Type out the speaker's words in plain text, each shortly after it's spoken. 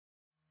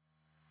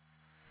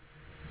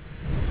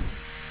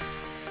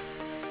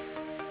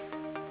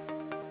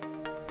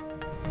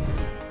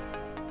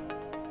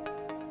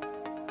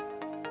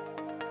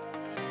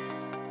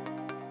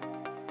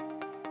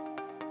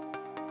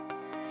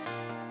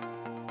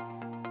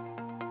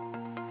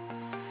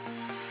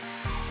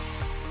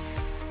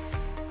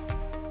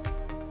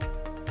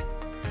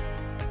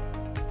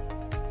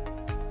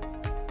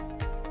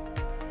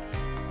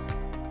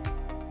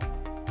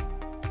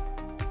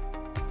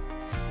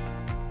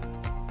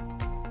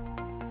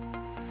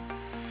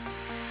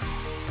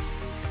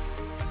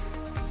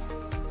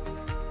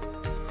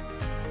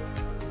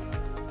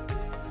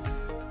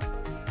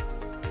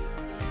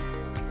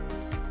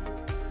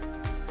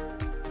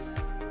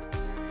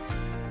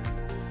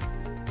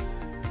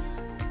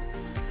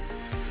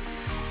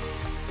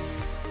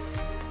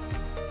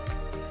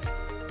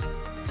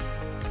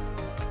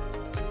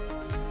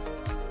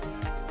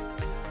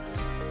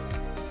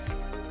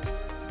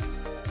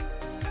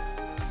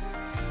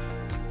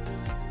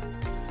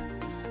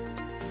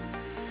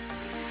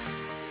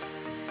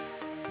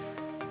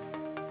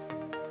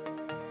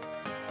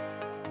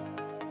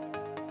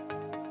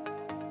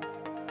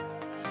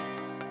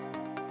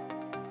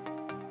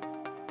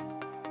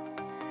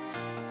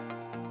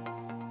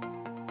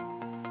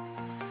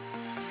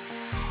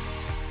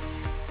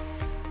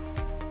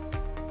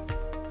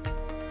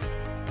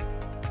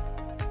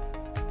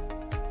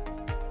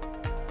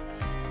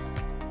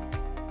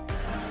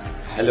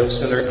Hello,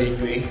 Seller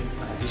Gateway.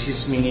 This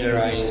is me,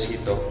 Ryan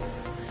Sito,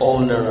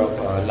 owner of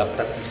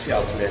Laptop PC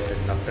Outlet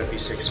and Laptop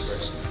PC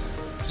Express.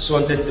 Just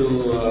wanted to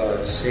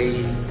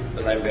say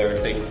that I'm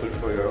very thankful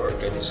for your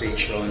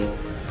organization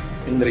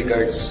in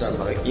regards sa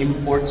mga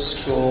imports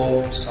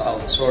ko, sa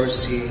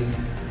outsourcing.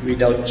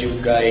 Without you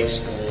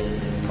guys, ng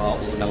mga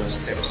unang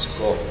steps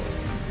ko,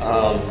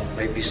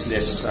 my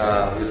business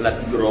will not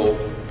grow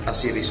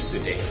as it is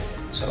today.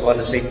 So I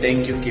want to say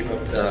thank you, keep up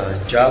the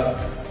job,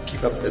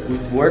 keep up the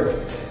good work.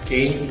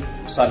 Okay?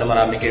 Sana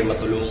marami kayong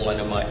matulungan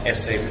ng mga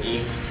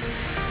SME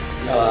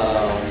na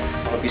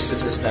mga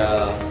businesses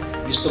na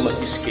gusto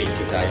mag-scale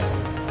tayo.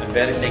 I'm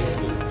very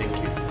thankful. Thank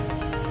you.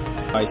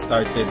 I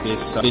started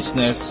this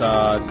business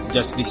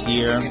just this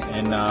year,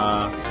 and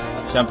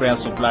syempre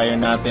ang supplier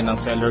natin ng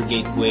Seller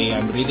Gateway.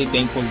 I'm really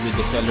thankful with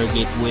the Seller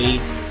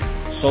Gateway.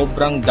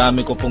 Sobrang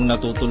dami ko pong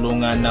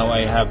natutulungan. Now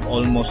I have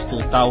almost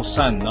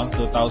 2,000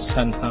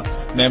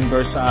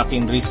 members sa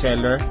aking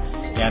reseller.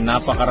 Yan,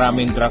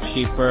 napakaraming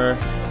dropshipper,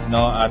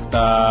 at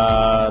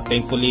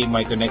thankfully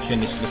my connection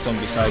is Luzon,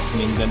 Visayas,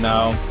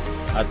 Mindanao,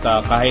 at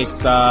kahit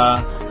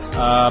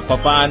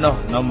papaano,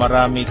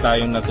 marami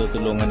tayong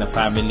natutulungan na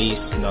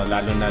families,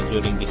 lalo na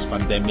during this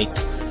pandemic.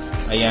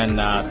 Ayan,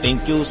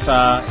 thank you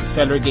sa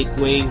Seller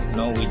Gateway.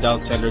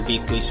 Without Seller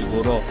Gateway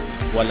siguro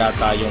wala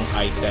tayong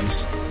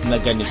items na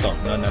ganito,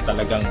 na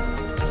talagang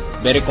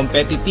very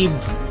competitive,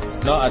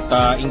 at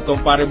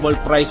incomparable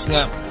price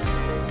nga.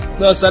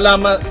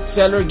 Salamat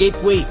Seller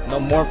Gateway.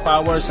 More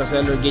power sa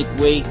Seller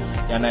Gateway.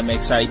 Yan, I'm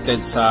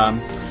excited sa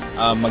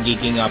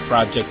magiging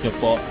project nyo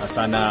po.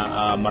 Sana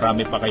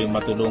marami pa kayong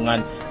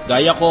matulungan.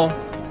 Gaya ko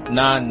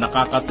na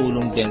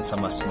nakakatulong din sa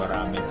mas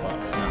marami po.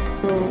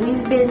 So,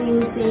 we've been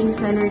using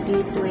Seller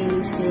Gateway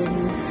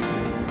since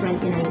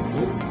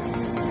 2019.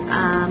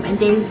 And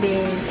they've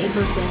been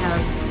able to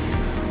help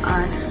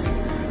us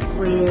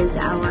with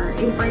our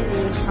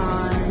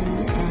importation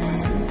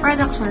and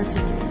product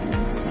sourcing.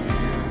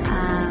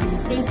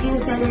 Thank you,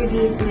 Seller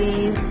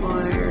Gateway,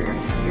 for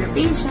your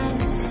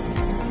patience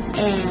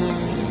and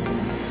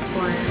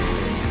for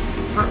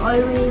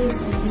always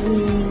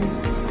being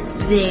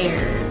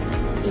there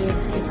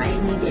if I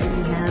need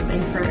any help,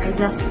 and for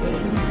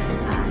adjusting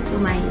to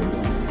my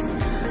needs.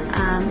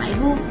 I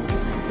hope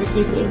that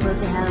you'll be able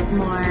to help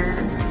more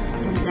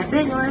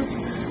entrepreneurs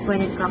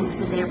when it comes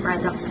to their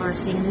product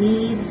sourcing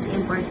needs,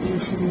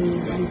 importation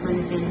needs, and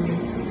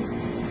fulfillment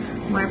needs.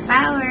 More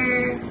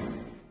power!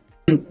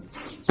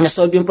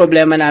 Na-solve yung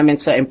problema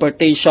namin sa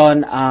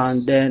importation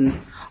and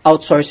then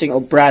outsourcing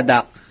of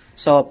product.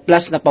 So,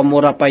 plus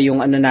napamura pa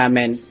yung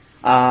namin,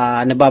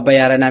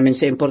 nababayaran namin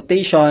sa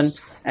importation,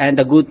 and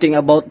the good thing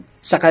about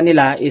sa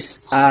kanila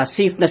is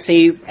safe na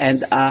safe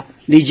and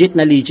legit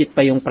na legit pa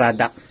yung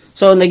product.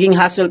 So, naging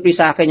hassle-free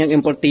sa akin yung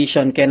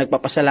importation, kaya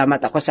nagpapasalamat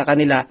ako sa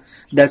kanila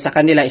dahil sa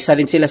kanila, isa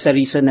rin sila sa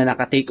reason na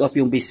naka-take off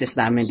yung business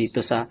namin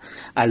dito sa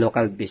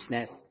local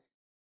business.